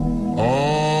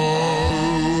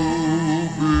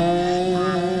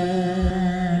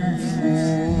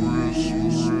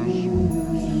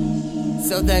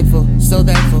So thankful,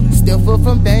 still full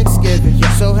from Thanksgiving.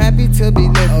 So happy to be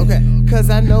living, cause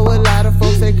I know a lot of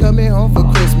folks ain't coming home for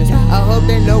Christmas. I hope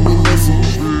they know we missing,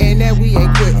 and that we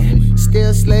ain't quitting.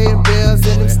 Still slaying bells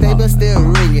and them stables still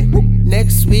ringing.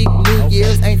 Next week, New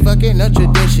Year's ain't fucking a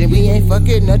tradition. We ain't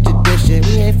fucking a tradition.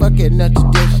 We ain't fucking a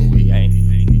tradition. We ain't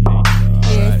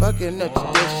fucking a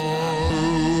tradition.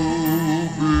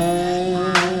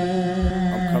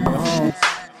 I'm coming home.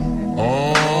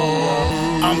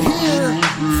 I'm here.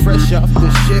 Fresh off the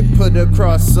shit, put a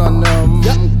cross on them.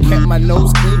 Kept my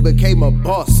nose clean, became a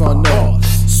boss on them.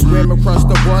 Swim across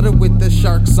the water with the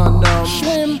sharks on them.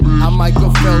 I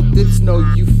Michael Phelps, know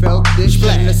you felt this.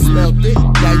 Shouldn't have smelt it,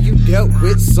 now you dealt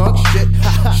with sunk shit.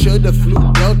 Should've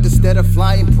flew Delta instead of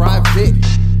flying private.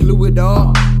 Blew it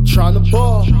all, tryna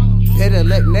ball. Better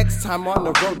let next time on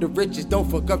the road to riches, don't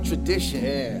fuck up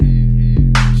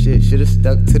tradition. Shit, should've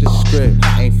stuck to the script.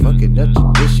 Ain't fucking up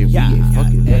tradition, we ain't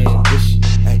fucking up tradition.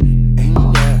 We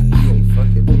ain't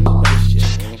fucking up tradition.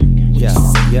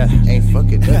 Ain't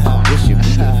fucking up tradition, we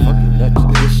ain't fucking up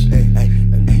tradition. Ain't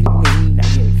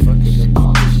fucking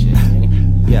up tradition.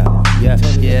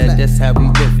 Yeah, that's how we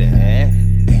livin'.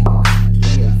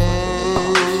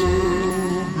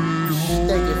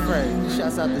 Stinkin' friend,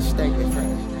 shouts out to Stinkin'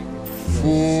 friend.